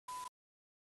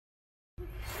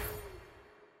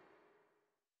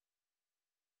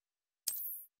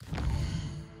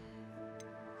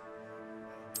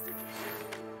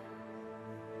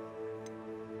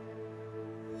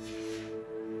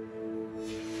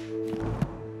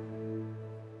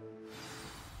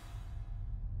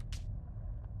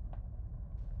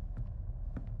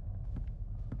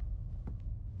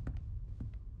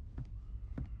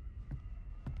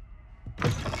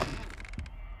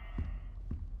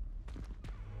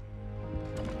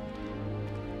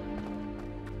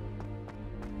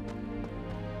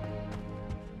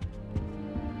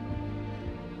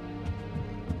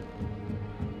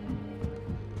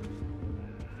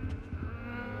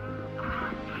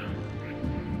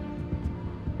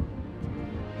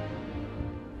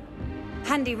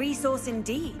Handy resource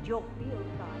indeed, your field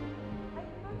guide.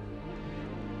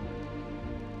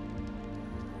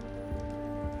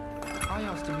 I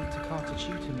asked to meet Takata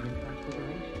Chutomu in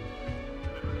Transfiguration.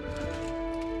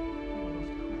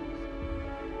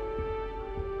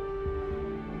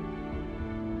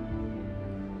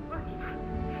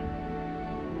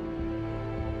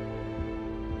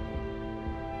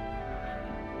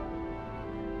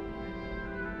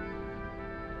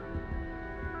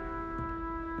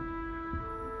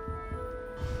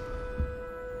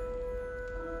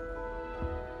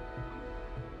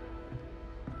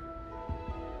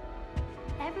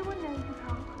 Everyone knows you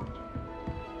can't conjure.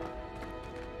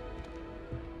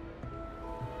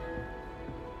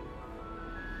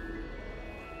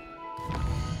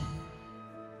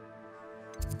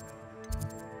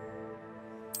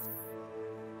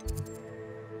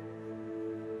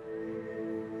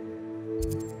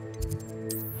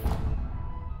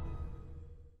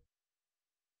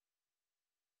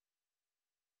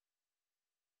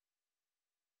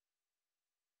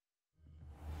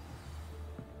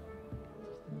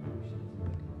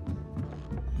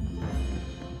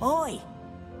 Oi,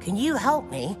 can you help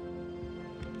me?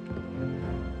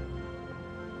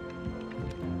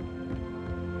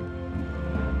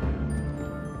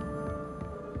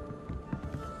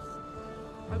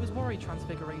 I was worried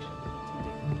Transfiguration would be too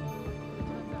difficult. It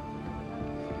turns out...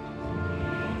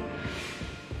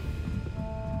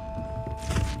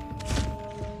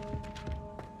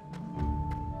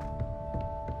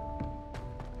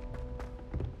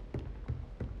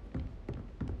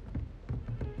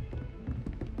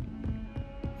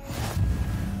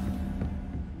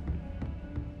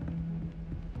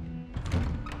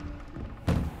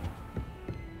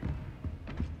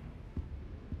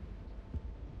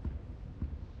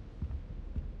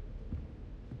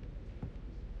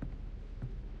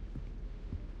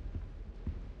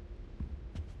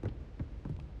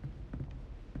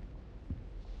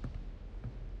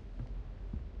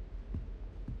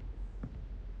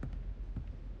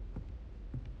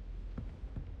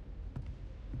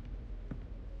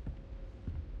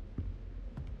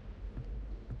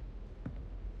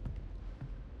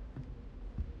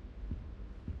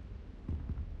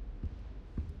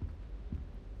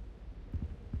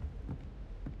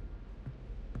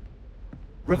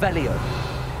 Revelio.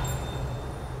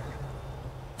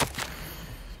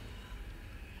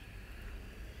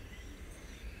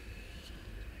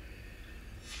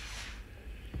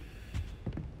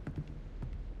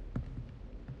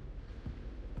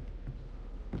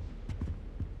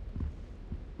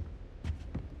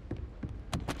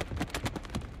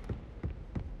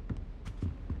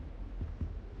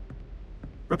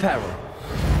 Referral.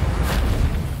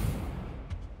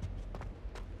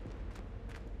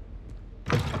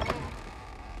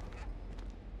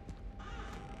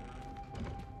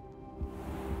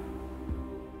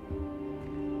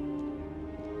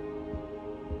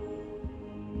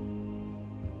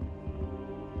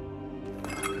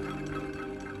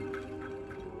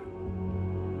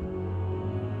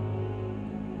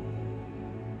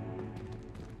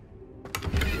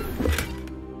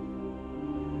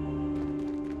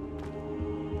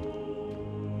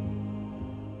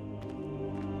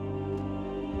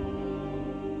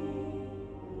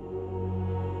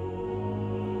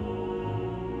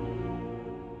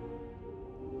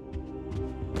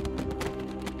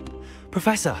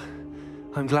 Professor,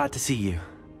 I'm glad to see you.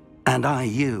 And I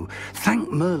you. Thank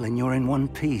Merlin you're in one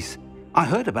piece. I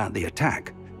heard about the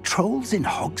attack. Trolls in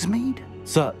Hogsmeade?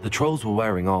 Sir, the trolls were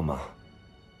wearing armor.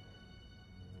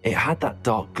 It had that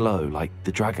dark glow like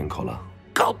the dragon collar.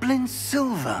 Goblin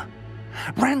silver!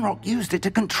 Ranrock used it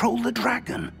to control the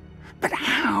dragon. But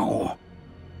how?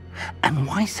 And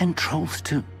why send trolls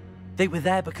to... They were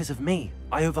there because of me.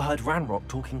 I overheard Ranrock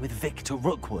talking with Victor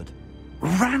Rookwood.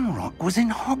 Ranrock was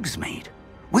in Hogsmeade?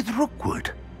 With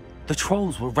Rookwood? The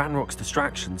trolls were Ranrock's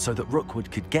distraction so that Rookwood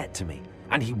could get to me.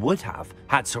 And he would have,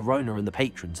 had Sirona and the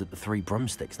patrons at the Three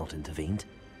Broomsticks not intervened.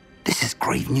 This is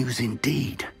grave news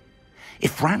indeed.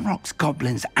 If Ranrock's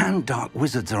goblins and dark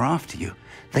wizards are after you,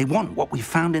 they want what we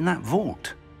found in that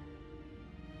vault.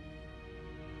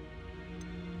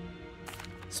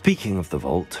 Speaking of the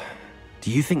vault,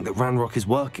 do you think that Ranrock is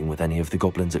working with any of the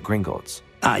goblins at Gringotts?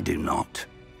 I do not.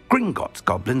 Gringotts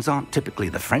goblins aren't typically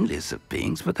the friendliest of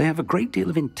beings, but they have a great deal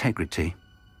of integrity.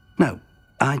 No,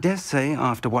 I dare say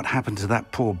after what happened to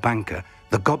that poor banker,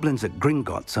 the goblins at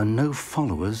Gringotts are no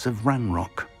followers of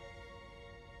Ranrock.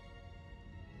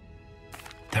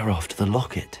 They're after the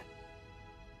locket.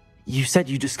 You said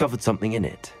you discovered something in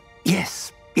it.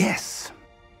 Yes.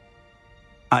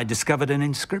 I discovered an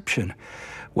inscription.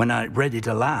 When I read it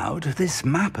aloud, this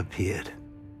map appeared.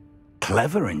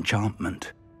 clever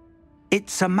enchantment.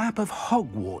 It's a map of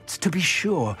Hogwarts, to be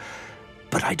sure,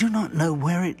 but I do not know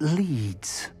where it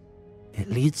leads. It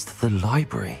leads to the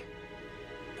library.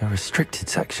 A restricted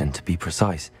section, to be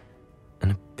precise,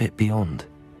 and a bit beyond.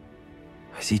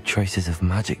 I see traces of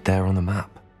magic there on the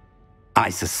map. I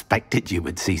suspected you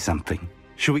would see something.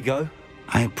 Shall we go?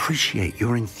 I appreciate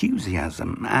your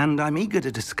enthusiasm, and I'm eager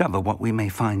to discover what we may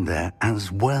find there as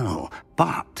well.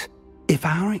 But if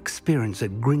our experience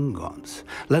at Gringotts,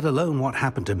 let alone what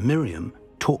happened to Miriam,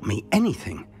 taught me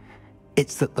anything,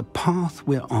 it's that the path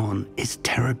we're on is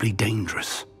terribly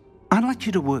dangerous. I'd like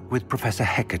you to work with Professor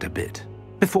Hecat a bit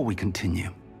before we continue.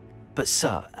 But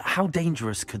sir, how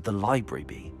dangerous could the library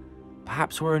be?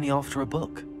 Perhaps we're only after a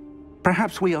book.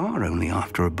 Perhaps we are only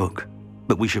after a book,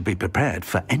 but we should be prepared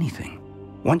for anything.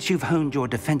 Once you've honed your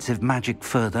defensive magic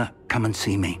further, come and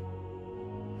see me.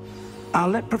 I'll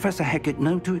let Professor Hecat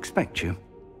know to expect you.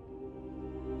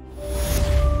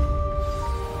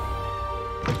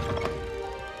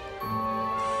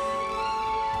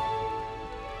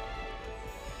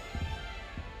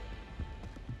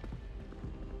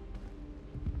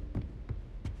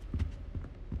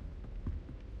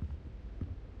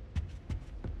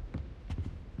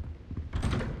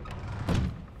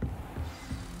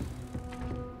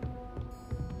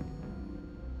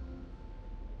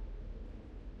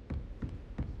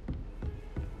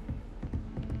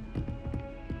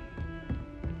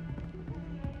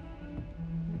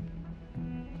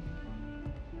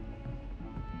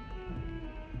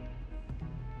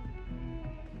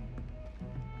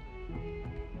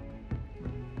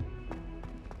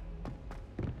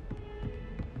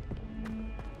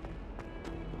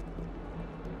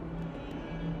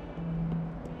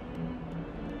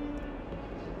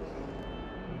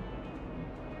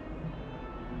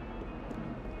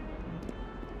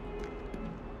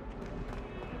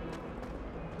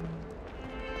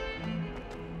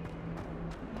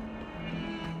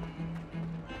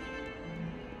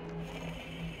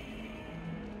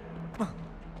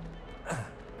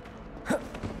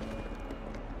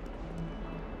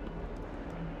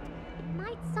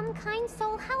 Might some kind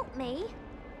soul help me?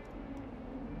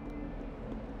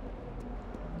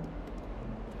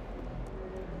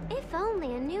 If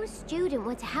only a new student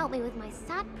were to help me with my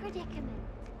sad predicament.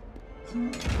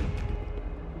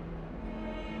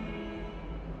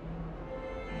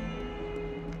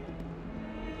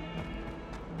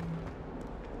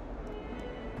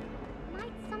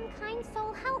 Might some kind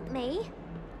soul help me?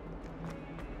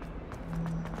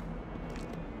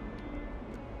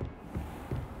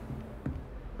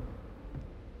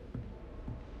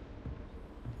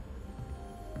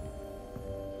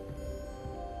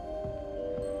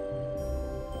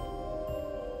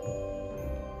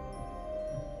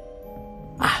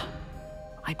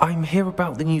 I'm here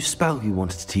about the new spell you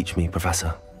wanted to teach me,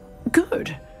 Professor.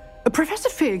 Good. Professor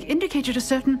Fig indicated a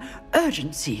certain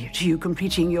urgency to you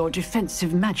completing your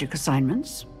defensive magic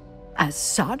assignments. As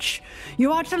such,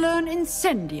 you are to learn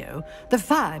Incendio, the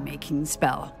fire-making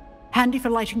spell, handy for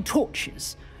lighting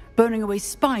torches, burning away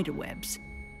spider webs,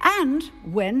 and,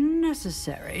 when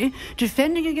necessary,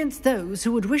 defending against those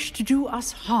who would wish to do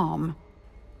us harm.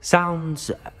 Sounds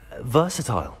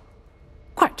versatile.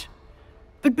 Quite.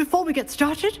 But before we get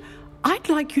started, I'd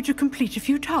like you to complete a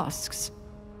few tasks.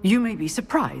 You may be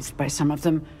surprised by some of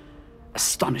them.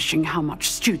 Astonishing how much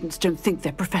students don't think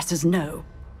their professors know.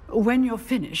 When you're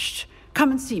finished,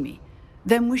 come and see me.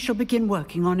 Then we shall begin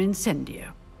working on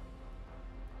Incendio.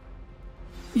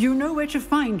 You know where to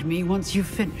find me once you've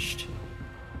finished.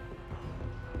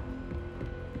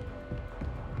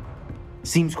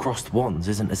 Seems crossed wands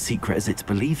isn't as secret as it's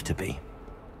believed to be.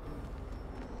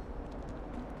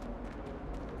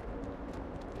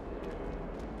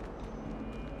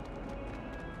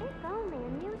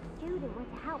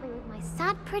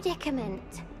 Sad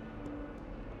predicament.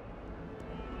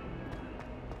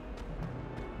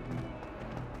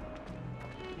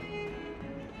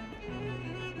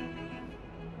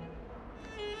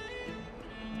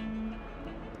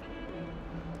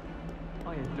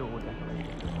 I adore decorating.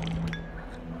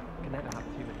 Can never have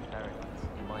too many fairylights,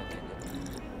 in my opinion.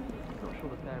 I'm not sure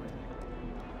that there is.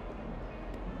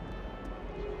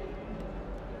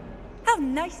 How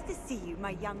nice to see you,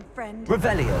 my young friend.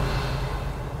 Revelio.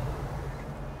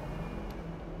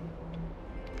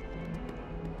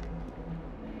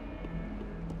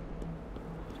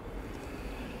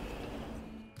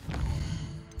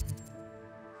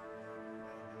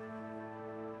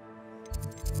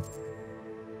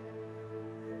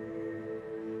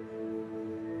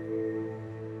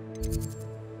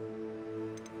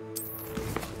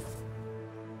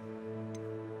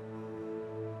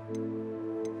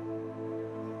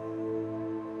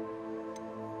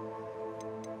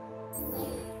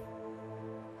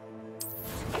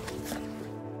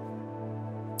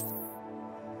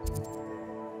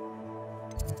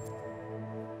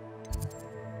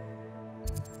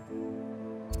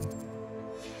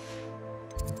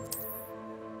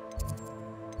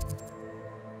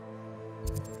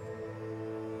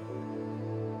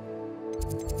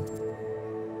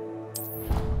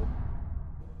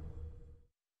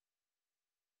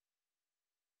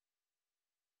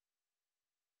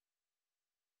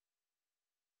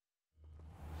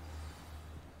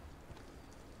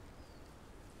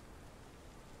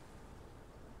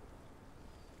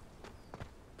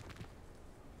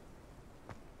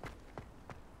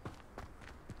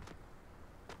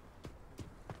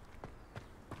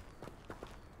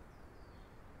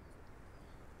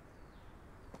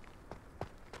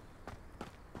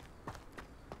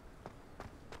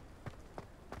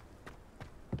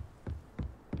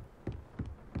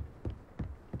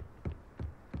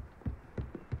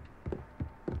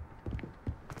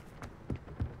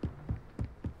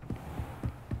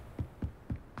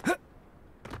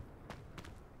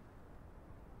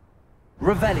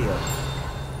 Revelio.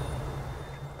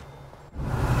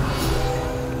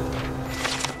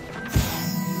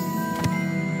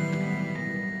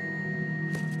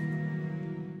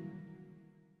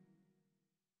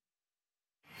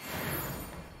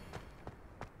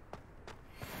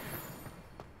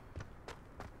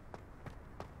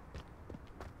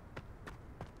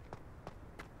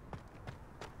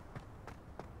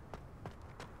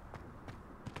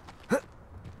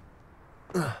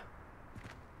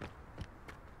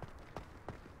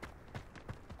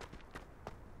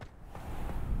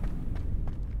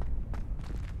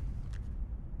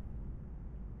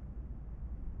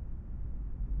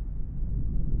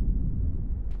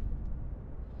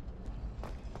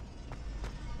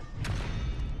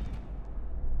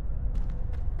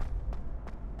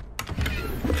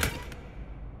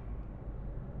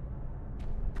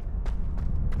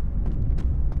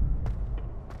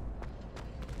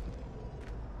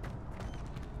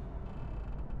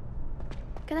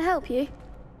 Can I help you?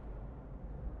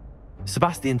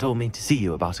 Sebastian told me to see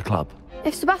you about a club.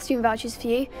 If Sebastian vouches for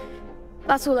you,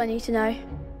 that's all I need to know.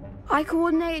 I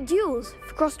coordinate duels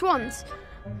for crossed wands.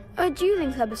 A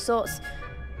dueling club of sorts.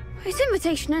 It's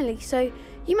invitation only, so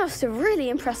you must have really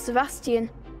impressed Sebastian.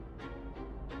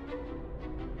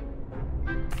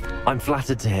 I'm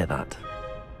flattered to hear that.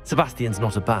 Sebastian's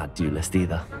not a bad duelist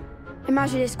either.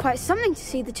 Imagine it's quite something to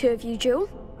see the two of you duel.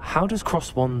 How does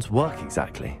crossed wands work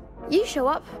exactly? You show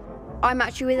up, I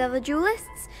match you with other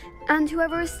duelists, and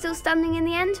whoever is still standing in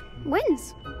the end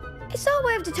wins. It's our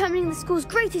way of determining the school's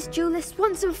greatest duelist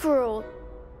once and for all.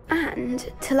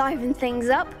 And to liven things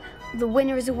up, the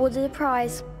winner is awarded a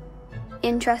prize.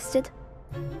 Interested?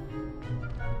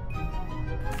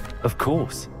 Of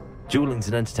course. Dueling's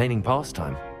an entertaining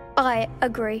pastime. I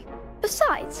agree.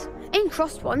 Besides, in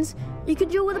crossed ones, you can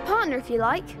duel with a partner if you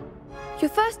like. Your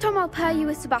first time I'll pair you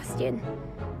with Sebastian.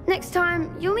 Next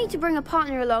time, you'll need to bring a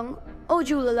partner along, or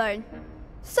duel alone.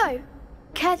 So,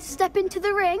 care to step into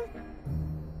the ring?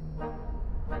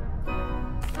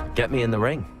 Get me in the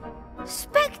ring.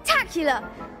 Spectacular!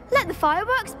 Let the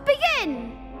fireworks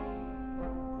begin!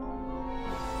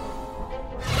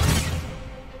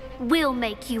 We'll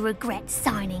make you regret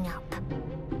signing up.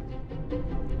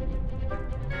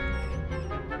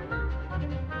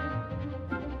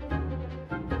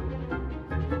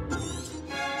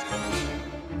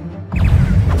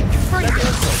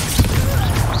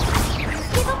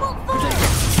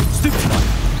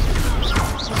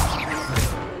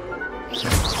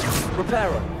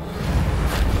 Referral.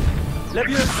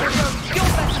 Leviosa! You're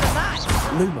better than that!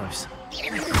 Lumos.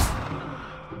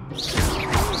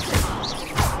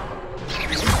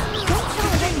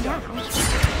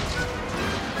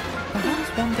 Perhaps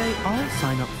one day I'll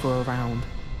sign up for a round.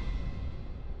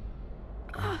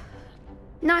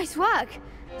 Nice work.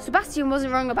 Sebastian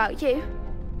wasn't wrong about you.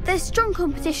 There's strong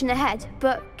competition ahead,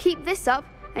 but keep this up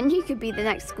and you could be the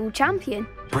next school champion.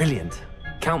 Brilliant.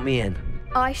 Count me in.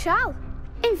 I shall.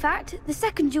 In fact, the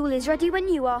second duel is ready when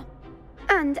you are.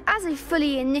 And as a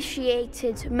fully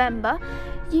initiated member,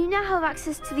 you now have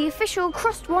access to the official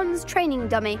Crossed Wands training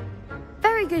dummy.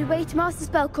 Very good way to master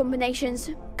spell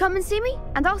combinations. Come and see me,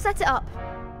 and I'll set it up.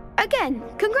 Again,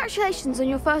 congratulations on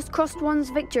your first Crossed Wands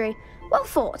victory. Well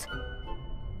fought.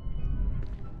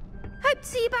 Hope to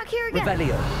see you back here again.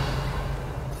 Revelio.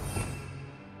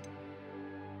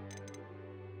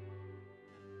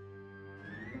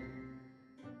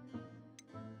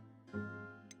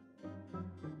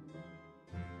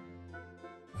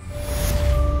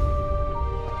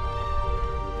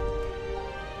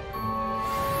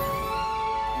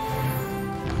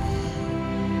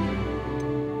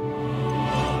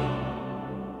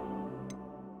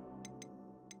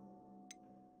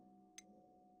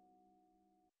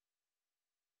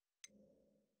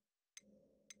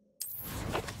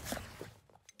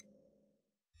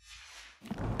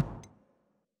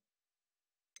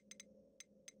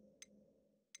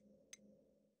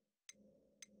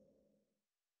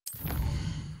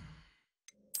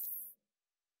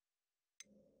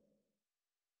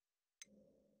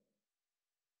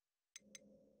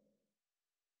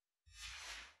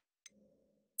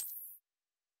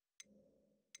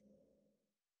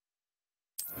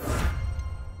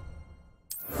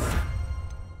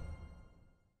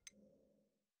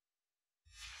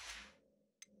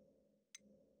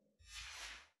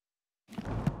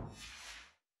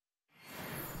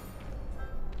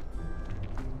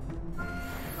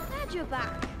 Glad you're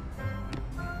back.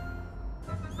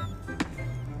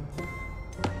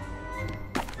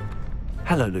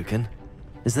 Hello, Lucan.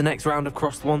 Is the next round of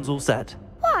Crossed Wands all set?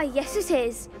 Why, yes it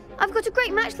is. I've got a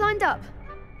great match lined up.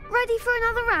 Ready for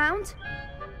another round?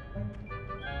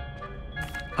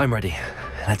 I'm ready.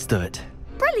 Let's do it.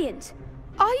 Brilliant!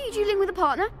 Are you dueling with a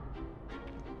partner?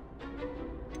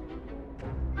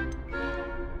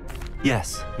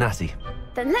 Yes, Natty.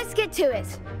 Then let's get to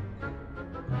it.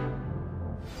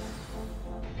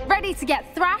 Ready to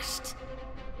get thrashed?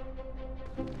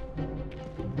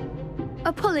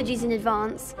 Apologies in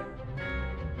advance.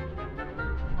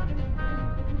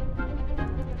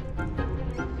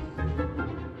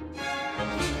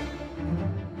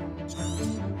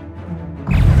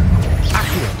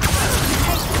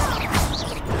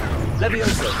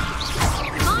 Levioso.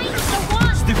 Mine's the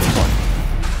one! Stupid one.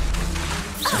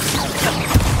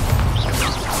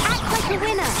 Act like a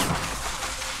winner!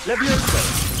 Levioso.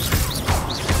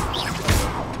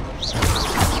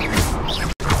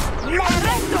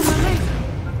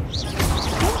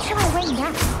 Don't try rain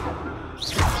down.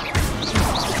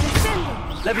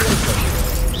 Levioso.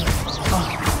 Oh,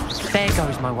 there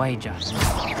goes my wager.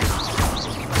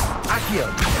 Accio.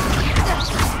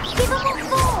 Give them all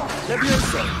four!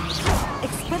 Levioso.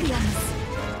 Expelliarmus.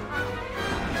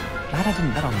 Glad I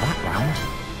didn't bet on that round.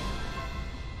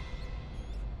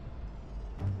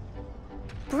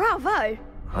 Bravo!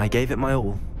 I gave it my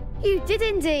all. You did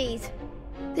indeed.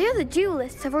 The other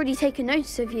duelists have already taken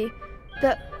notice of you,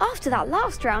 but after that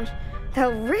last round,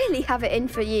 they'll really have it in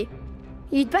for you.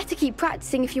 You'd better keep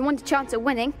practicing if you want a chance at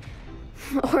winning,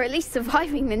 or at least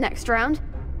surviving the next round.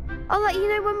 I'll let you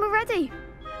know when we're ready.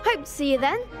 Hope to see you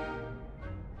then.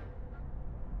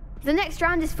 The next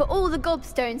round is for all the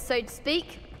gobstones, so to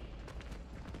speak.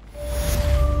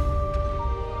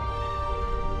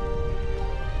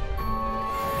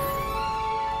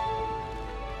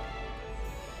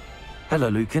 Hello,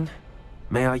 Lucan.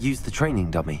 May I use the training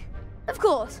dummy? Of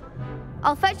course.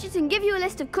 I'll fetch it and give you a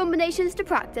list of combinations to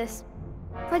practice.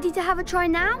 Ready to have a try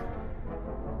now?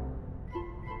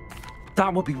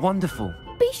 That would be wonderful.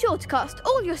 Be sure to cast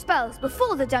all your spells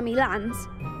before the dummy lands.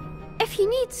 If you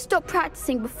need to stop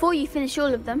practicing before you finish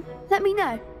all of them, let me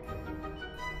know.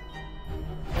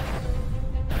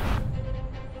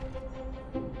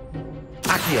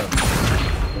 Accio.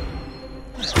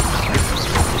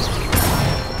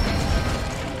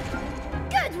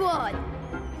 Good one!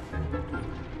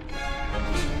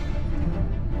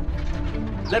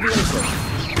 Levioso.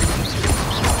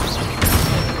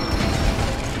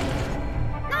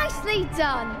 Nicely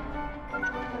done!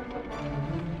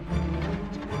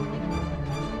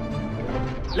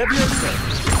 Levioso.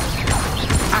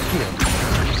 Accio.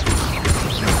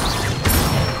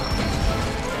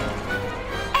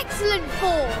 Excellent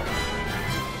fall!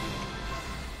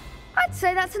 I'd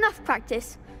say that's enough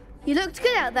practice. You looked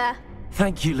good out there.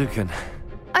 Thank you, Lucan.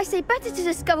 I say better to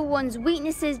discover one's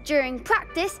weaknesses during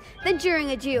practice than during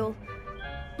a duel.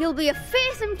 You'll be a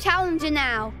fearsome challenger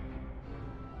now.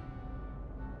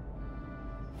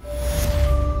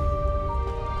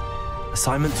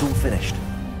 Assignment's all finished.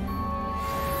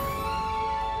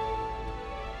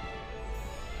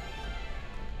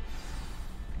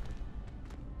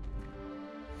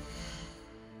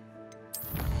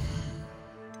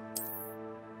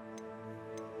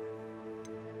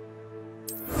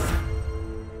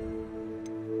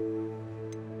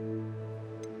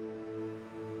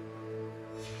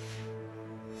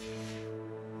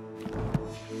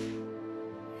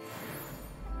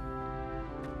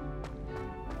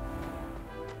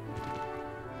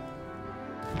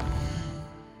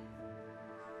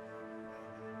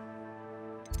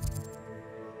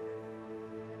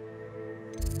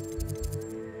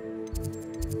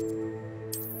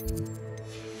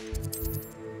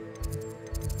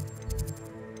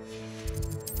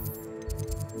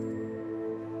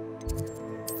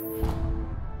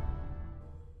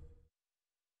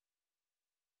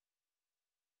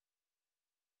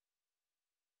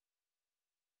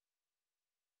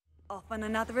 Off on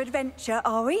another adventure,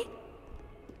 are we?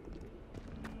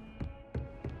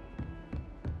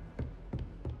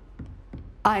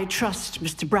 I trust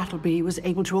Mr. Brattleby was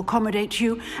able to accommodate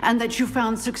you and that you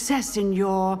found success in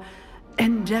your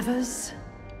endeavors.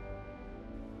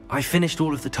 I finished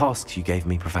all of the tasks you gave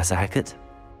me, Professor Hecat.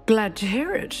 Glad to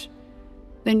hear it.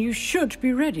 Then you should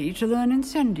be ready to learn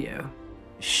Incendio.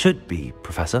 Should be,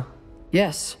 Professor.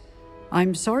 Yes.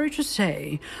 I'm sorry to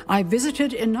say, I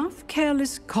visited enough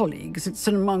careless colleagues at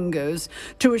St. Mungo's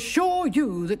to assure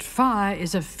you that fire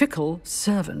is a fickle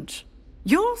servant.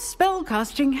 Your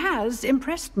spellcasting has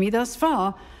impressed me thus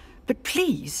far, but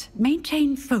please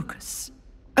maintain focus.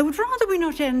 I would rather we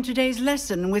not end today's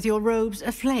lesson with your robes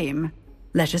aflame.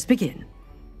 Let us begin.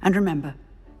 And remember,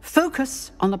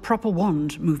 focus on the proper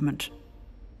wand movement.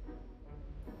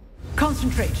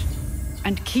 Concentrate,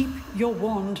 and keep your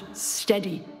wand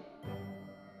steady.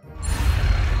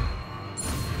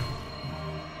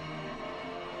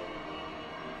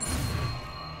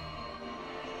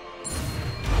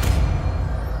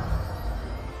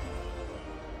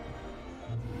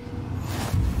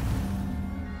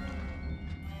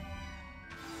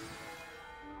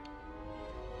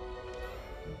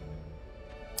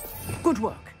 Good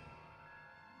work.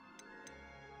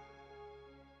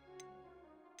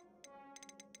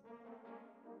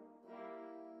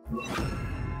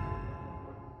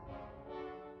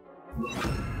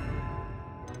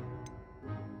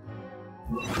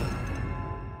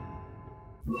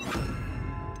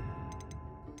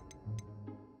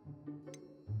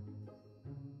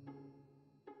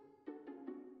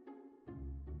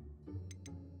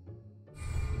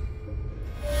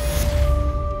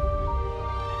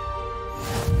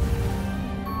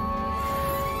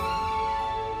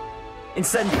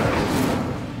 Incendio.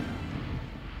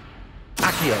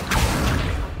 Accio.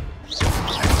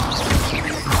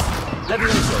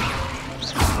 Levioso.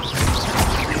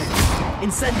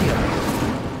 Incendio.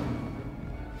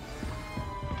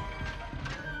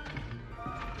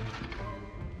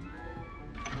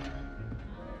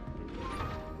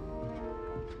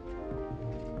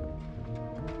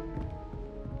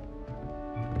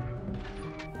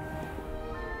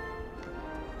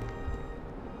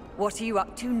 What are you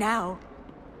up to now?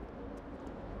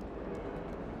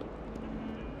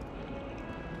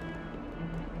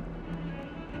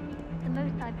 The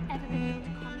most I've ever been able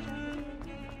to conjure.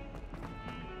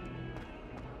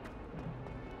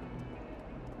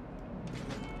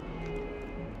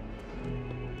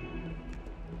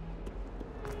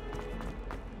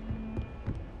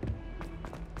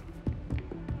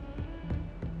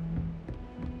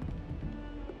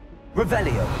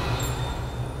 Revelio.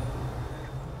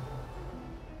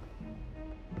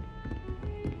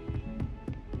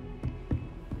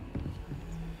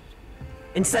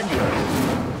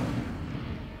 Incendio.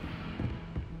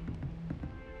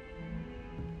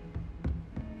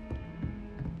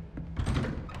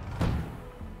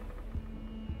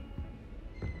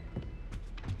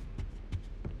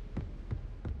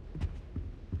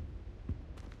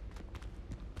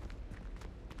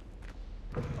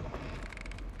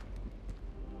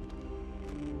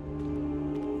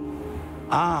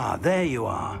 Ah, there you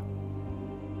are.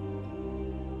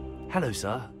 Hello,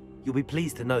 sir. You'll be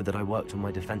pleased to know that I worked on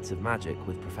my defensive magic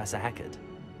with Professor Heckard.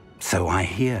 So I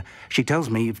hear. She tells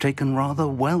me you've taken rather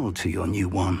well to your new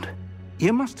wand.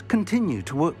 You must continue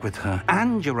to work with her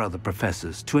and your other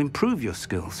professors to improve your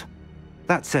skills.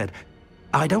 That said,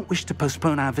 I don't wish to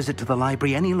postpone our visit to the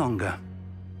library any longer.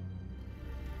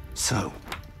 So,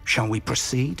 shall we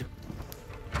proceed?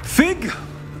 Fig!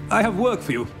 I have work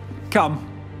for you. Come.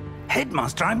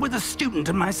 Headmaster, I'm with a student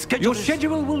and my schedule Your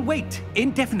schedule will wait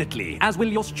indefinitely, as will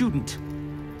your student.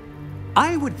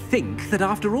 I would think that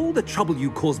after all the trouble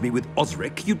you caused me with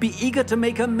Osric, you'd be eager to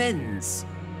make amends.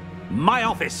 My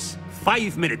office,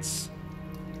 5 minutes.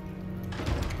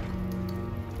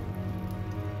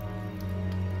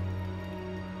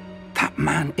 That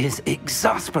man is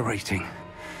exasperating.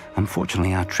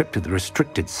 Unfortunately, our trip to the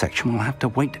restricted section will have to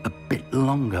wait a bit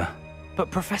longer. But,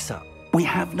 Professor... We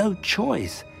have no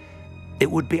choice. It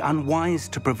would be unwise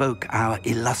to provoke our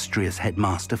illustrious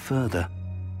headmaster further.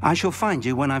 I shall find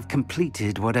you when I've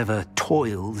completed whatever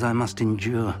toils I must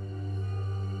endure.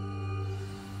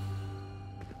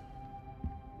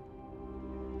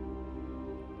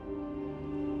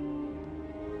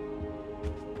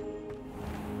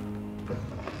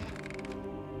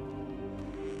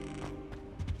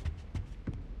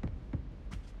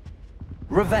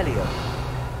 Revelio.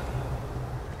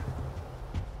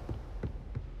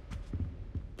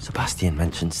 Sebastian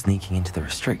mentioned sneaking into the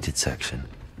restricted section.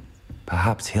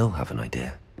 Perhaps he'll have an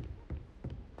idea.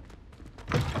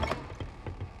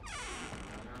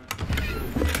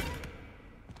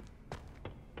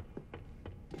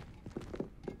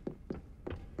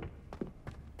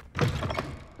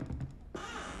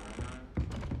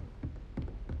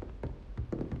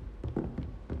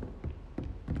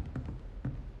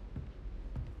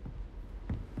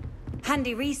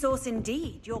 Handy resource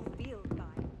indeed, your field guide.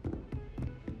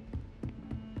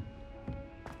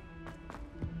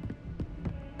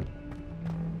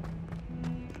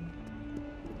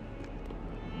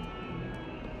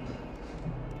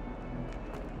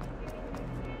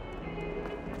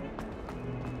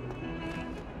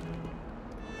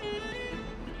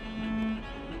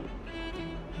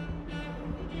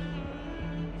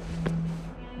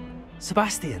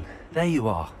 Sebastian, there you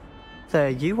are.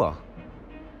 There you are.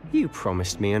 You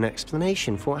promised me an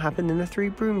explanation for what happened in the Three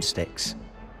Broomsticks.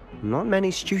 Not many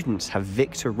students have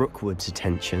Victor Rookwood's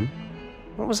attention.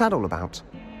 What was that all about?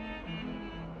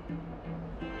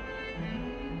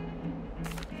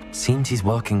 Seems he's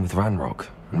working with Ranrock,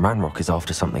 and Ranrock is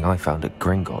after something I found at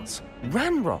Gringotts.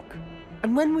 Ranrock?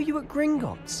 And when were you at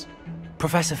Gringotts?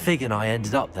 Professor Fig and I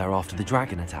ended up there after the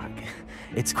dragon attack.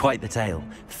 It's quite the tale.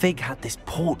 Fig had this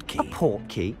port key. A port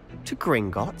key? To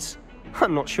Gringotts?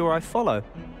 I'm not sure I follow.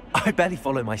 I barely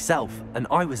follow myself, and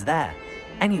I was there.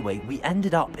 Anyway, we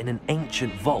ended up in an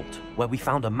ancient vault where we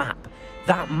found a map.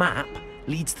 That map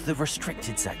leads to the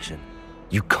restricted section.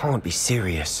 You can't be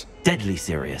serious. Deadly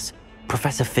serious.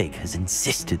 Professor Fig has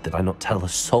insisted that I not tell a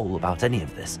soul about any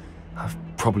of this. I've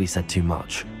probably said too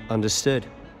much. Understood.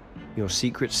 Your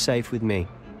secret's safe with me.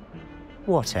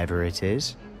 Whatever it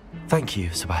is. Thank you,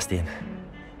 Sebastian.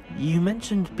 You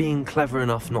mentioned being clever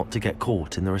enough not to get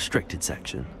caught in the restricted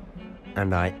section.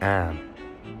 And I am.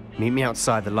 Meet me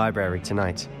outside the library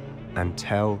tonight, and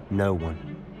tell no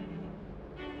one.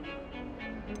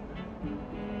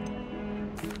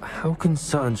 How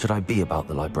concerned should I be about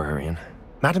the librarian?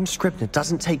 Madame Scribner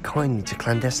doesn't take kindly to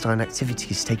clandestine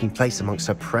activities taking place amongst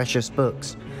her precious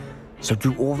books, so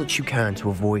do all that you can to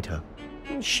avoid her.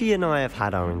 She and I have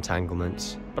had our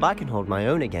entanglements, but I can hold my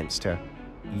own against her.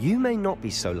 You may not be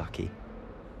so lucky.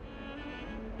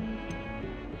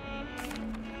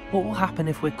 What will happen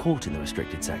if we're caught in the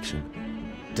restricted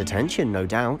section? Detention, no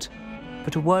doubt,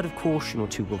 but a word of caution or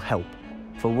two will help.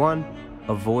 For one,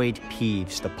 avoid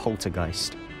Peeves, the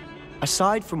poltergeist.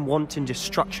 Aside from wanton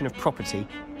destruction of property,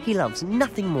 he loves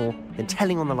nothing more than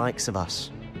telling on the likes of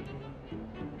us.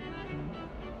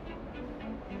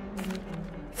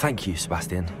 Thank you,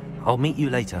 Sebastian. I'll meet you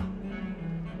later.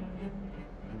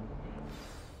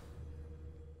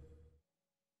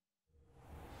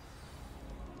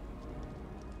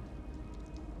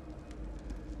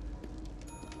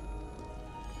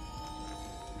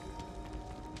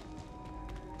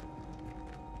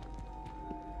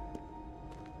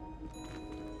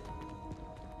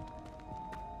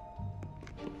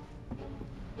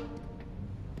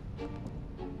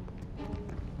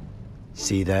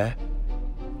 See there?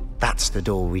 That's the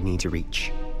door we need to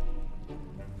reach.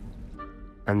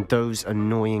 And those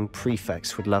annoying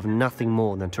prefects would love nothing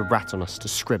more than to rat on us to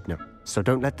Scribner, so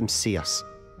don't let them see us.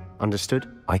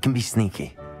 Understood? I can be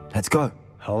sneaky. Let's go.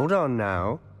 Hold on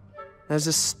now. There's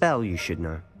a spell you should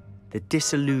know. The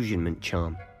disillusionment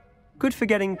charm. Good for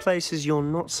getting places you're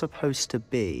not supposed to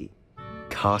be.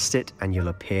 Cast it and you'll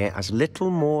appear as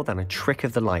little more than a trick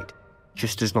of the light,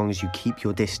 just as long as you keep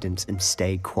your distance and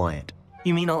stay quiet.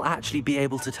 You mean I'll actually be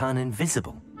able to turn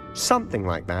invisible? Something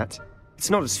like that. It's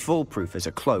not as foolproof as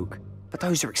a cloak, but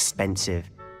those are expensive.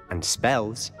 And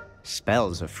spells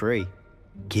are free.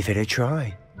 Give it a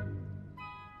try.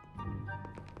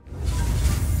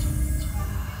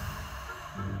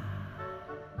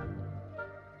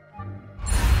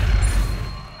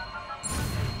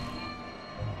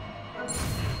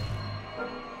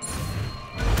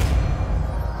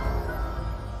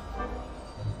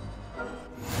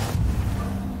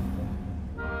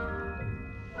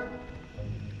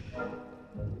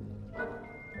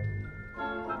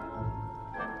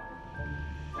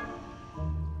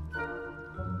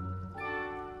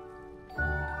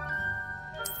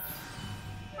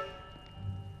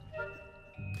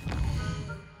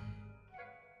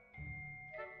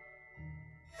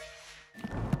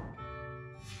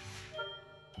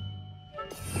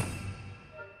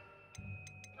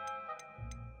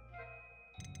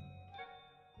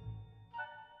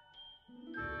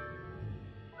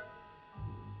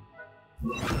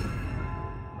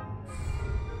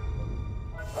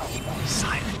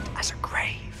 Silent as a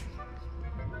grave.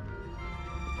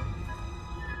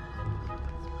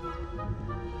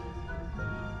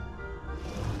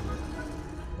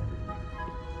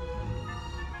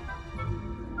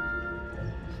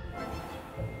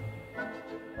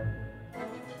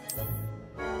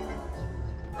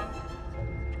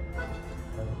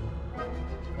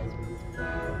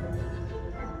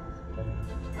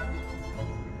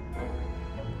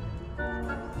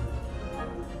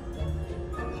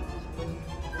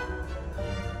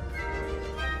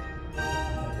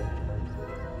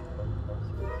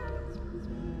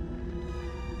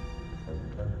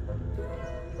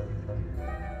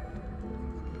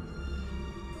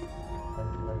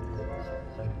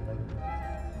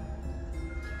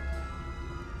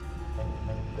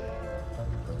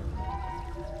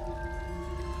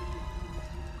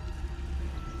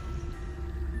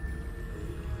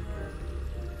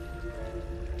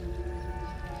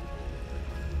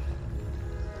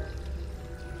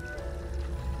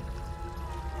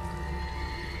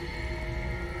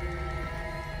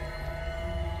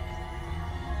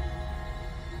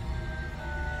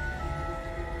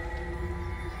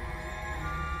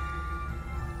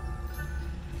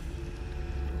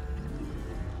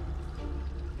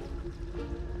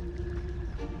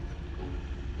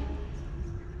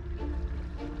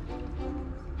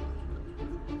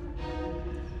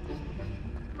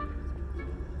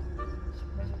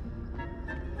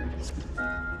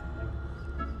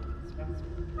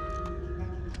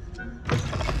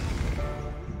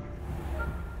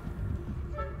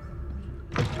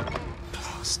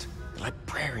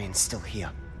 librarian's still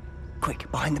here. Quick,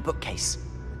 behind the bookcase.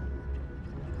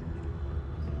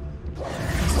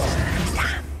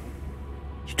 Damn!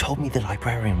 You told me the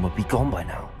librarian would be gone by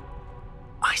now.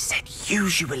 I said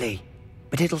usually,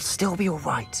 but it'll still be all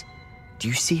right. Do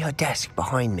you see her desk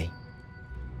behind me?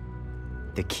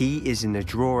 The key is in the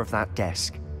drawer of that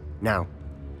desk. Now,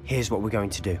 here's what we're going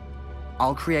to do.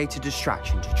 I'll create a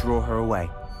distraction to draw her away.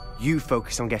 You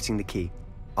focus on getting the key.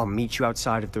 I'll meet you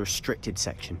outside of the restricted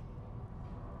section.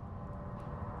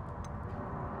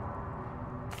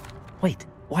 Wait,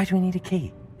 why do we need a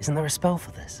key? Isn't there a spell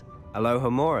for this?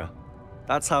 Alohomora.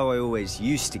 That's how I always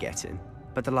used to get in.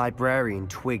 But the librarian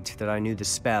twigged that I knew the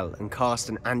spell and cast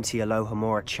an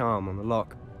anti-Alohomora charm on the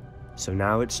lock. So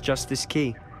now it's just this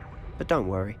key. But don't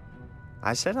worry.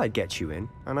 I said I'd get you in,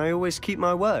 and I always keep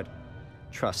my word.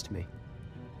 Trust me.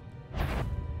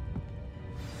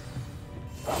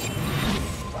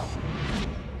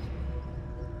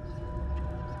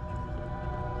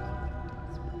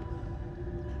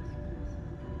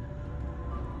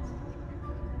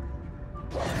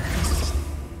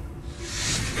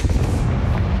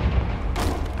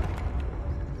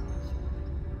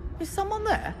 Is someone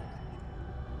there?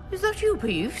 Is that you,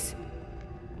 Peeves?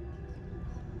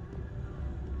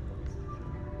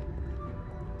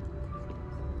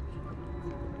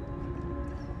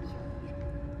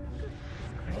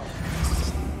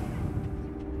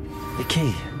 The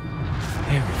key.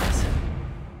 Here it is.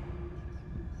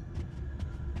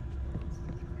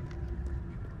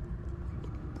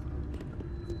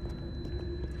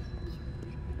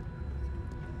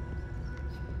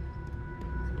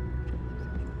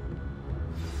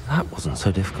 That wasn't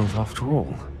so difficult after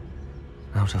all.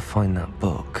 Now to find that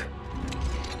book.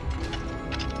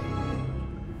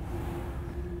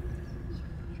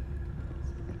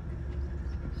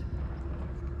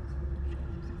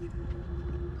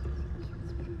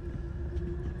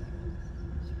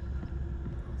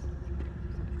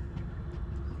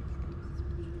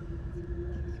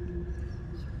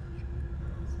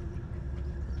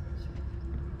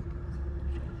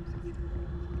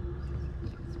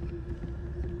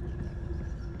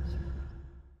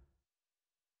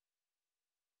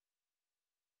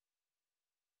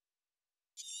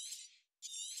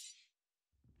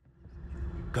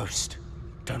 Ghost,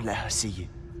 don't let her see you.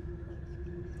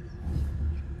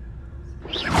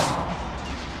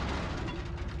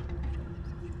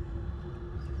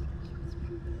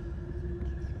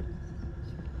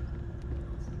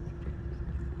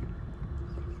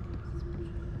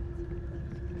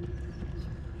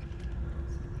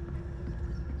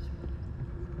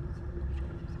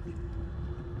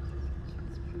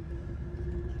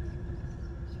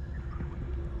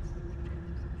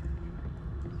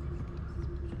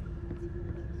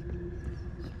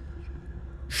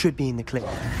 Should be in the clip.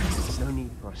 There's no need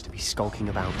for us to be skulking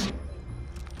about.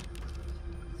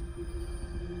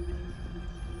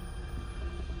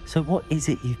 So what is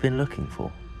it you've been looking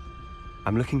for?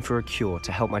 I'm looking for a cure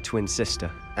to help my twin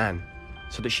sister, Anne,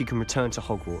 so that she can return to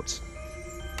Hogwarts.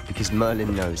 Because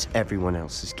Merlin knows everyone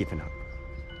else has given up.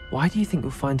 Why do you think you'll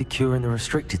find a cure in the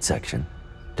restricted section?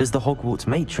 Does the Hogwarts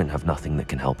matron have nothing that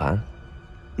can help Anne?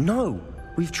 No!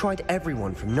 We've tried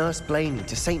everyone from Nurse Blaney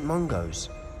to St. Mungo's.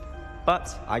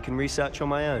 But I can research on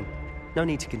my own. No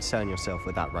need to concern yourself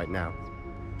with that right now.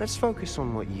 Let's focus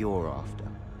on what you're after.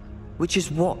 Which is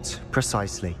what,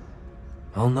 precisely?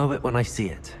 I'll know it when I see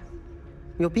it.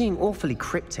 You're being awfully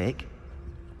cryptic.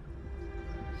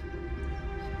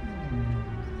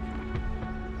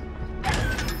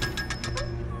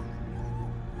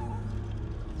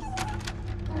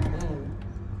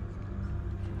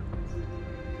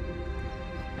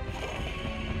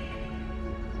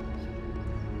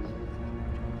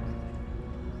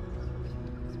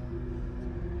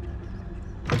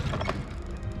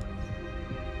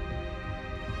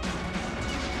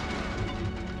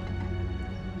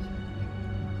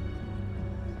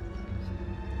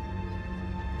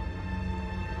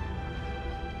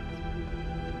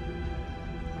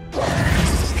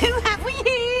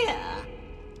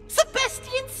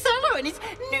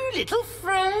 Little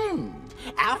friend,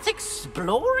 out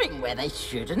exploring where they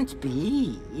shouldn't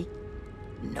be.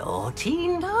 Naughty,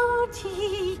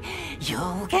 naughty,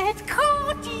 you'll get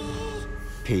caughty.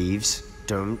 Peeves,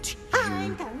 don't you...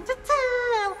 I'm going to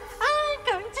tell, I'm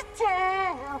going to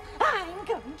tell, I'm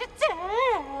going to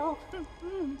tell.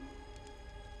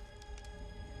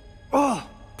 Oh,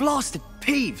 blasted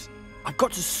Peeves! I've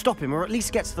got to stop him, or at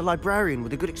least get to the librarian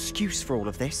with a good excuse for all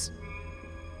of this.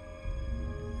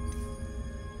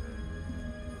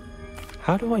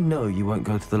 How do I know you won't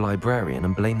go to the librarian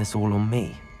and blame this all on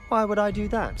me? Why would I do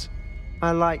that?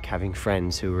 I like having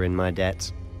friends who are in my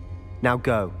debt. Now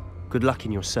go. Good luck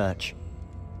in your search.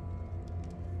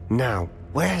 Now,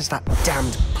 where's that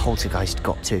damned poltergeist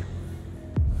got to?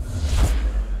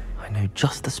 I know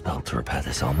just the spell to repair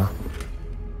this armor.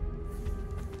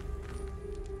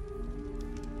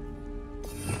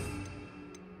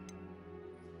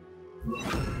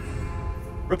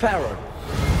 Referral.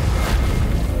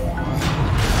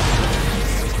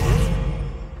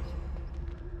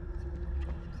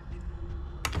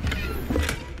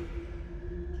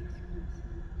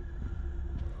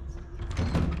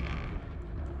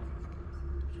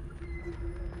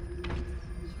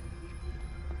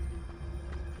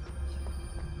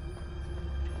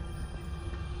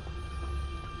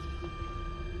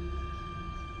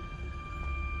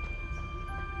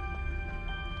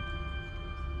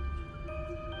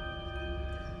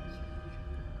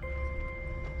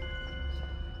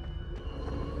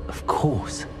 Of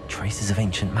course, traces of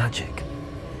ancient magic.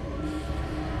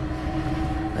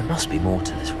 There must be more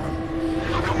to this room.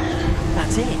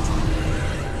 That's it.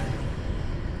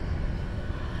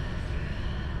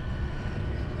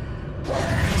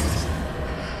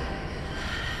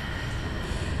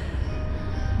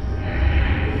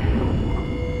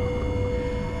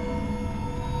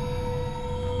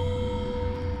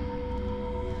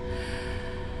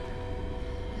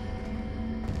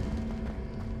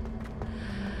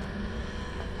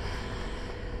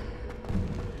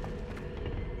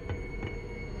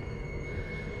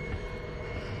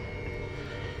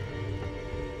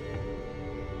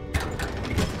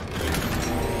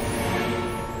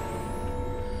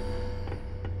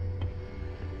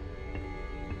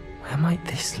 Where might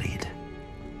this lead?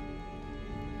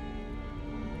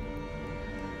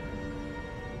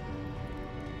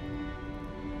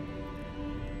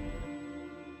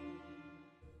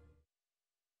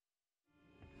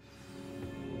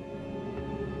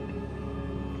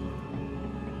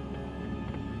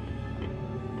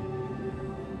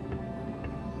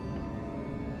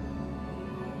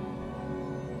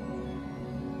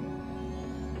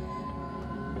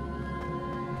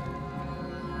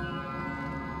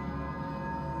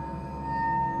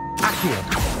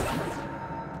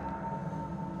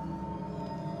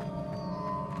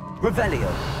 Revelio.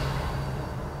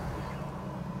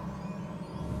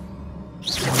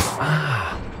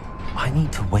 Ah, I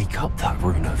need to wake up that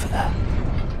rune over there.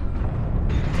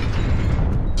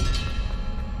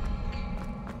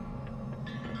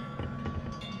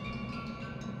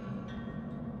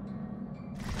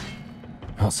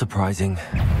 Not surprising.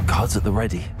 Guards at the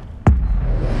ready.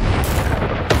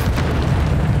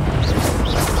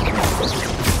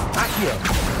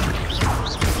 Accio.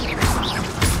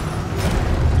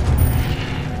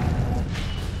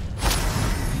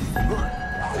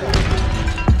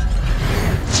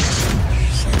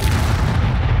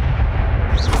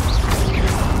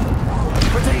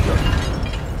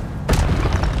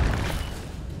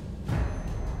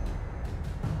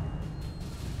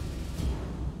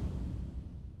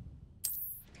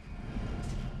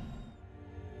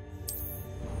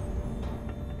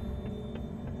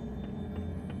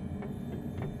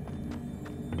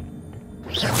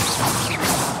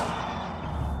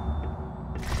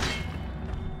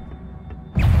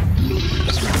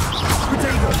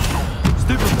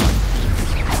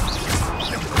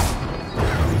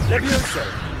 Levioso.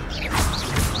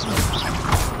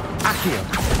 Accio.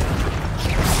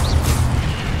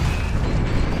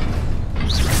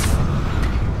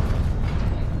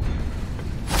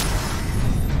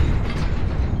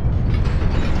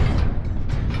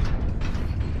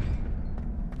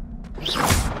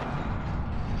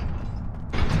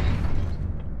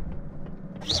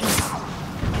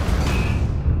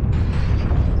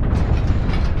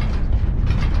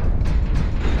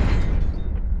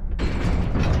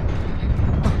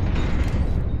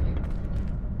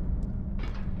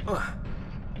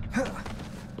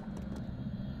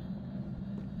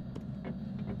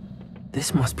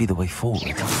 This must be the way forward,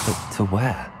 but to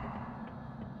where?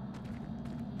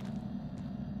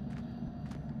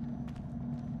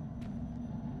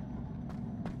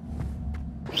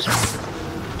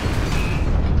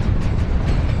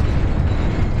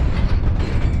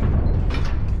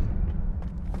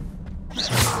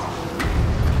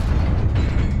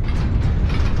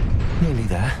 Nearly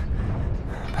there.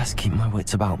 Best keep my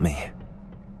wits about me.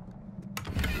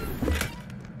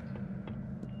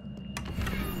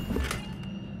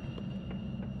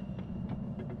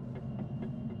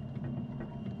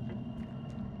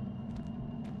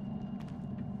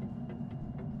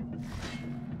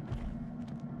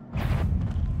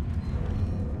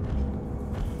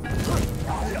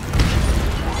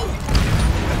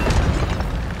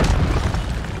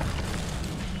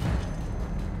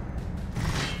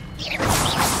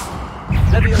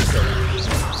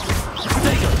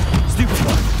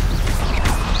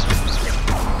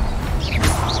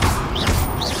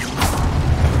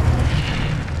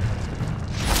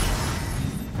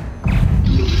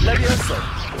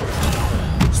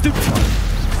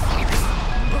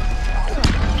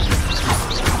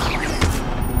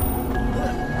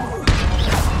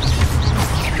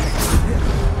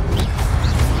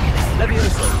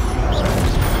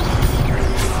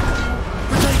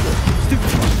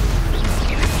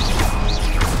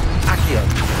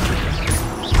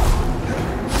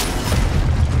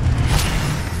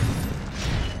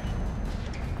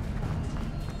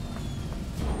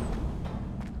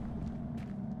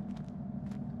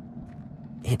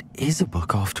 is a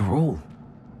book after all.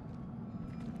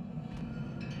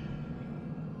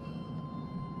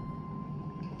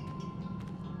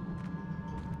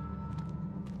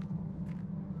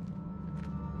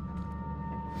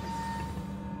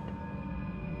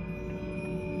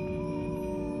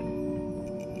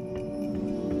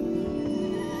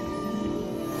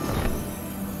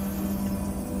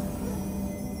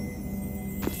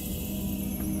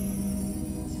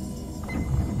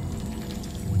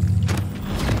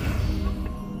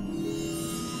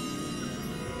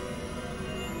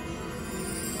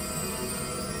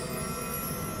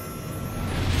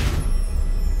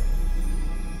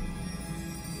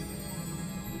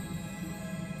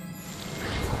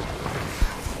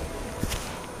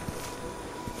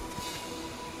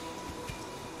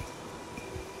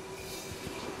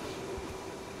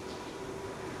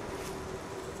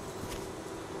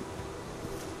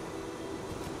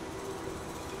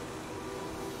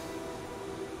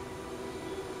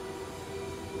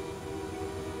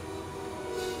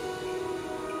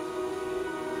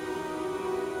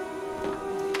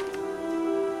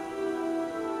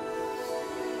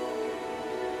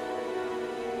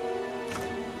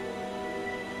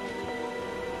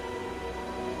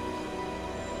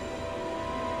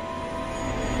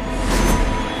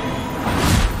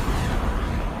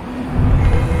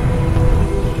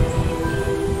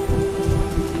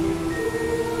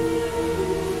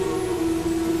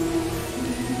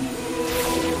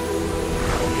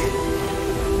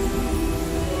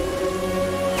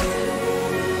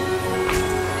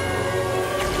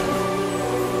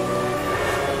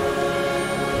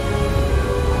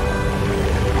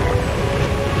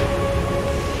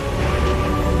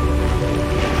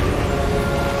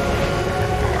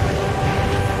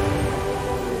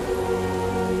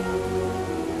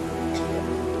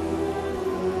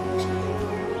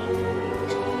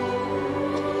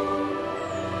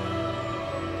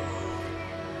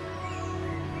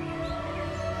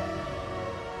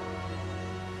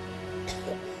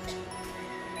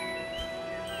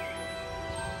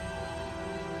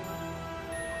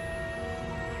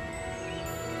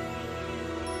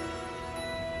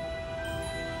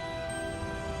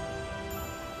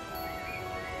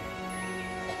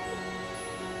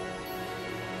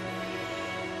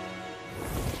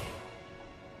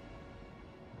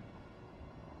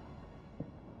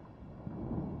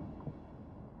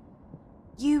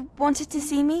 You wanted to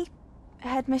see me?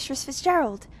 Headmistress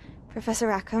Fitzgerald, Professor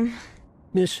Rackham.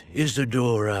 Miss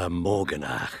Isadora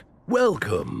Morganach,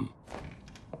 welcome.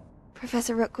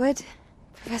 Professor Rookwood,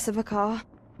 Professor Bakar.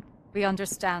 We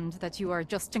understand that you are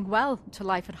adjusting well to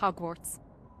life at Hogwarts.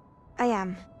 I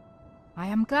am. I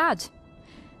am glad.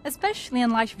 Especially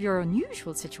in light of your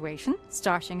unusual situation,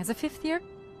 starting as a 5th year.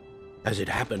 As it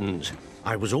happens,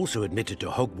 I was also admitted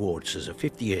to Hogwarts as a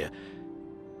 5th year.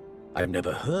 I've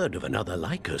never heard of another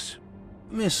like us.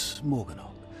 Miss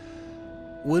Morganach,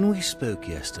 when we spoke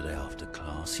yesterday after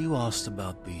class, you asked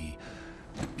about the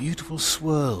beautiful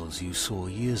swirls you saw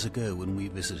years ago when we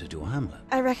visited your hamlet.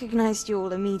 I recognized you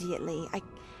all immediately. I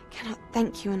cannot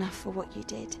thank you enough for what you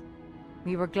did.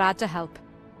 We were glad to help.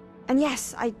 And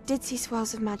yes, I did see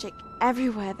swirls of magic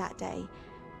everywhere that day.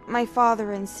 My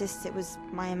father insists it was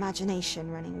my imagination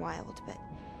running wild, but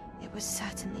it was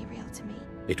certainly real to me.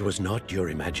 It was not your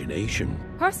imagination.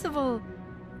 Percival,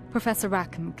 Professor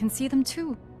Rackham can see them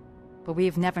too, but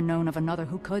we've never known of another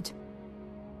who could.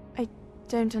 I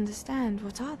don't understand.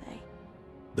 What are they?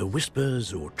 The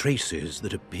whispers or traces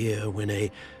that appear when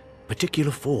a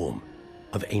particular form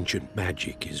of ancient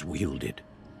magic is wielded.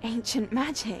 Ancient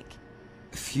magic?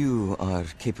 Few are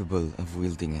capable of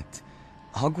wielding it.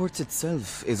 Hogwarts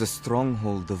itself is a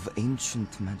stronghold of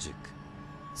ancient magic.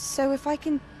 So if I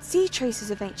can see traces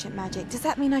of ancient magic, does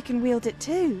that mean I can wield it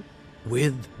too?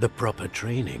 With the proper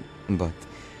training. But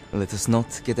let us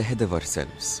not get ahead of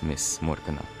ourselves, Miss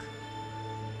Morganach.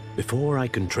 Before I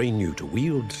can train you to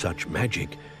wield such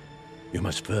magic, you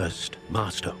must first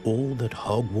master all that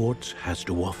Hogwarts has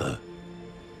to offer.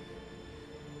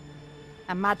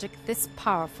 A magic this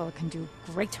powerful can do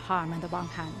great harm in the wrong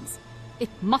hands. It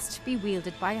must be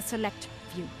wielded by a select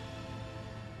few.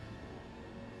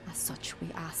 As such, we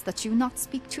ask that you not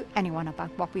speak to anyone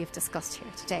about what we have discussed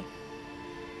here today.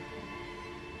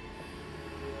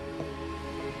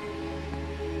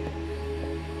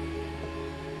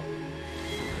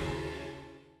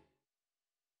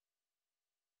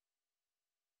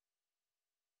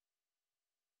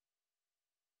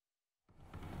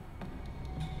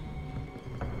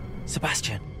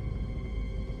 Sebastian.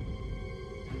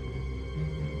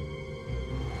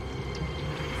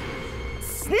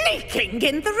 Sneaking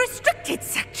in the restricted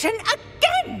section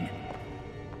again!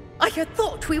 I had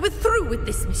thought we were through with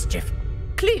this mischief.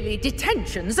 Clearly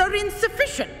detentions are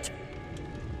insufficient.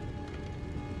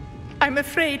 I'm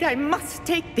afraid I must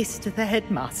take this to the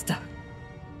headmaster.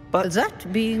 But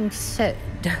that being said,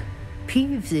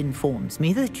 Peeves informs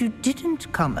me that you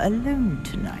didn't come alone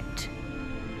tonight.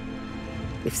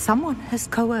 If someone has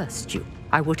coerced you,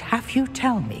 I would have you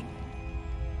tell me.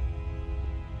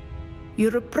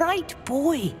 You're a bright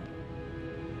boy.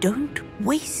 Don't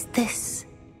waste this.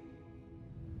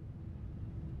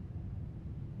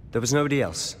 There was nobody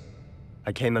else.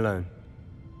 I came alone.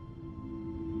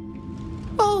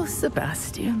 Oh,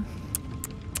 Sebastian.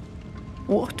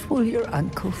 What will your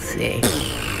uncle say?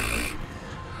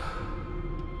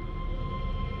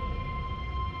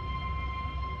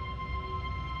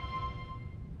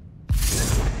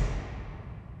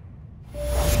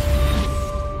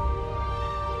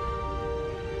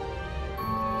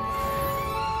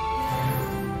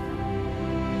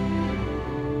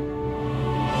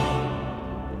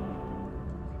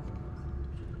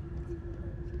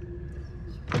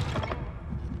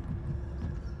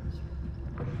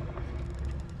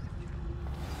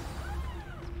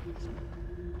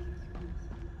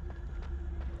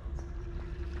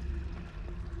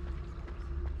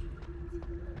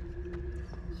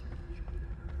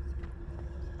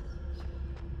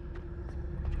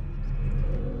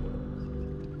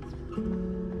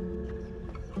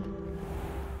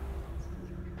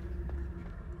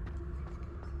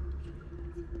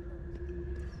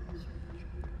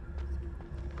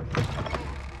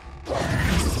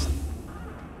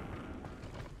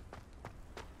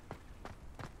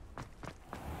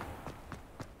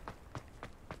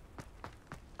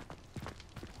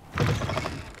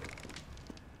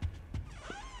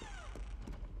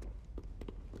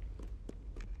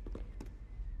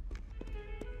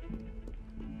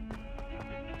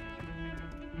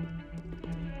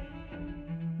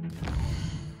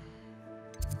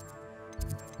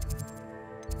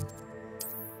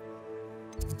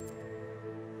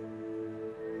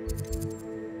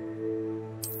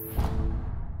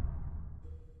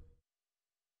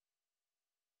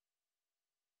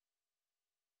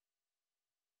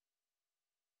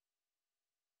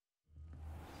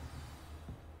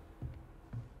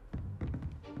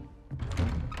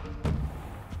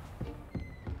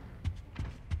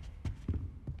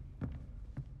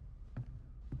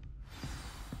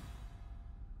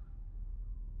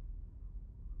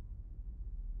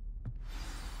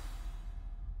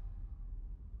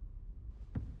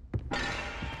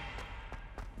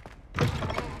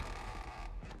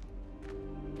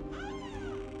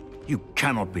 You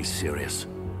cannot be serious.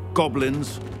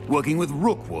 Goblins working with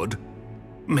Rookwood?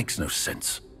 Makes no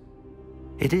sense.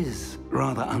 It is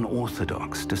rather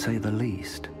unorthodox, to say the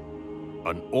least.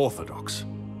 Unorthodox?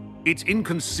 It's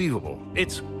inconceivable.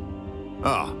 It's...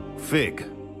 Ah, Fig.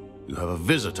 You have a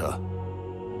visitor.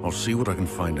 I'll see what I can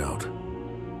find out.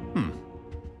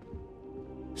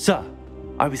 Sir,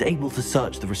 I was able to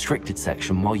search the restricted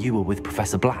section while you were with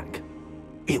Professor Black.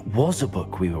 It was a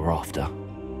book we were after.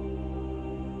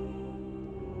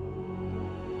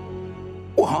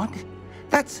 What?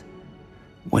 That's...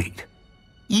 Wait.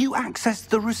 You accessed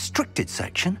the restricted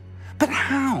section? But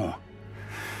how?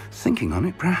 Thinking on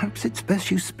it, perhaps it's best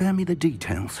you spare me the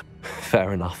details.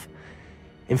 Fair enough.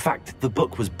 In fact, the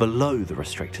book was below the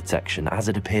restricted section as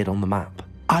it appeared on the map.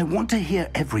 I want to hear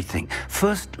everything.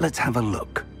 First, let's have a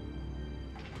look.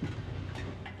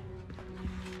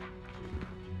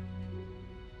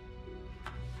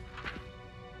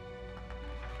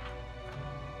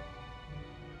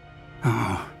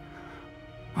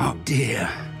 Oh dear.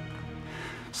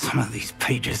 Some of these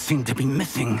pages seem to be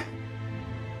missing.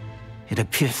 It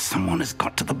appears someone has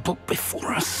got to the book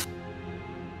before us.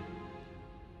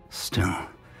 Still,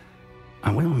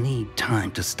 I will need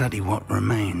time to study what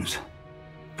remains.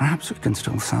 Perhaps we can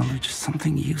still salvage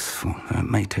something useful, though it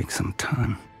may take some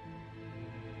time.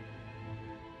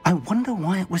 I wonder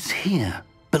why it was here,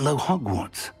 below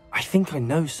Hogwarts. I think I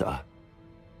know, sir.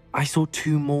 I saw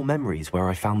 2 more memories where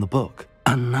I found the book.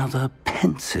 Another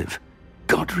pensive.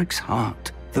 Godric's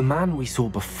heart. The man we saw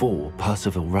before,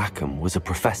 Percival Rackham, was a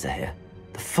professor here.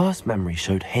 The first memory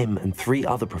showed him and 3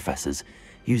 other professors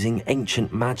using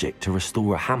ancient magic to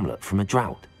restore a hamlet from a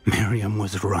drought. Miriam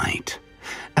was right.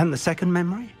 And the second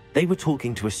memory? They were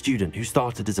talking to a student who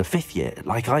started as a 5th year,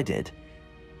 like I did.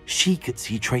 She could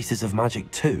see traces of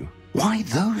magic too. Why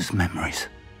those memories?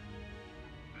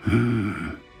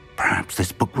 Perhaps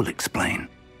this book will explain.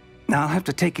 Now I'll have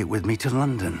to take it with me to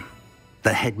London.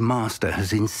 The headmaster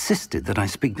has insisted that I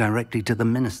speak directly to the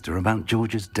minister about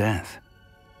George's death.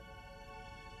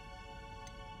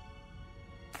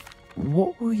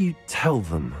 What will you tell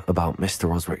them about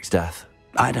Mr. Osric's death?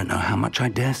 I don't know how much I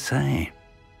dare say.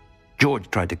 George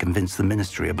tried to convince the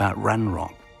Ministry about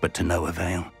Ranrock, but to no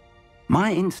avail.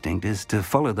 My instinct is to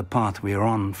follow the path we are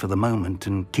on for the moment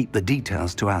and keep the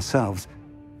details to ourselves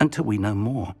until we know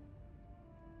more.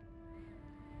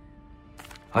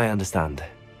 I understand.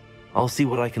 I'll see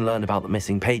what I can learn about the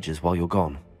missing pages while you're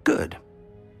gone. Good.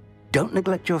 Don't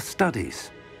neglect your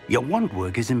studies. Your wand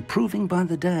work is improving by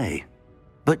the day.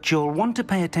 But you'll want to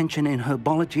pay attention in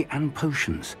herbology and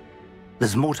potions.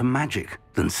 There's more to magic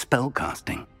than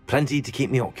spellcasting. Plenty to keep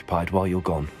me occupied while you're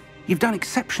gone. You've done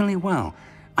exceptionally well.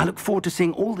 I look forward to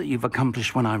seeing all that you've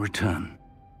accomplished when I return.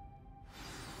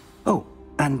 Oh,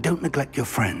 and don't neglect your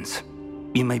friends.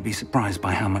 You may be surprised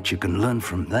by how much you can learn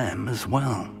from them as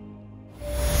well.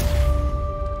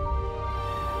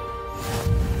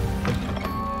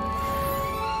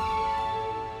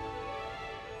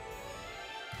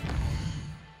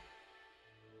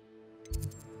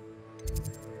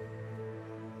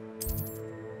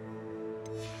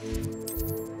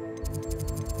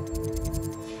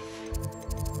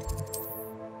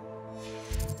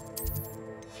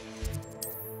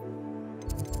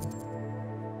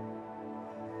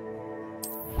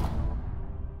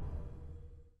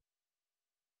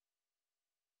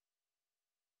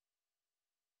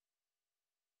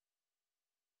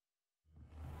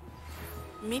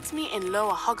 Meet me in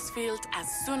Lower Hogsfield as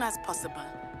soon as possible.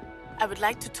 I would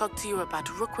like to talk to you about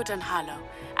Rookwood and Harlow,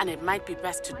 and it might be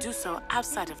best to do so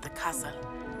outside of the castle.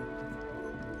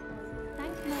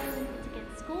 Thank Merlin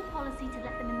against school policy to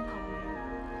let them in the common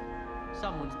room.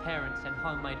 Someone's parents sent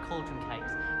homemade cauldron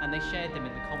cakes, and they shared them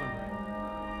in the common room.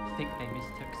 I think they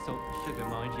mistook salt for sugar,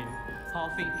 mind you.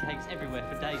 Half-eaten cakes everywhere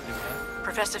for days they were.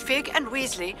 Professor Fig and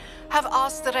Weasley have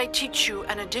asked that I teach you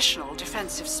an additional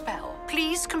defensive spell.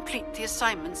 Please complete the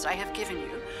assignments I have given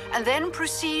you, and then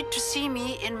proceed to see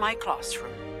me in my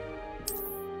classroom.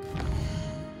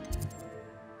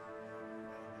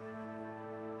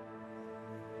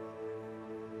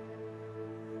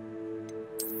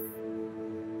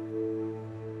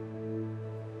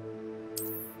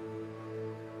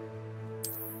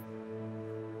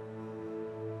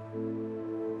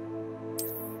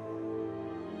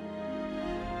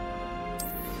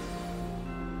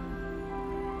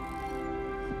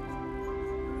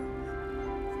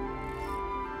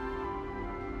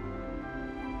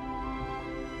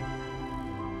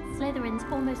 Slytherins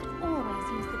almost always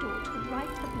use the door to the right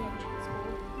of the entrance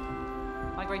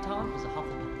hall. My great aunt was a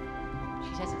Hufflepuff.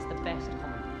 She says it's the best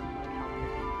common room, like how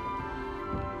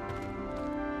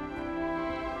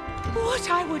What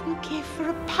I wouldn't give for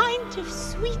a pint of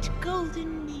sweet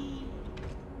golden mead.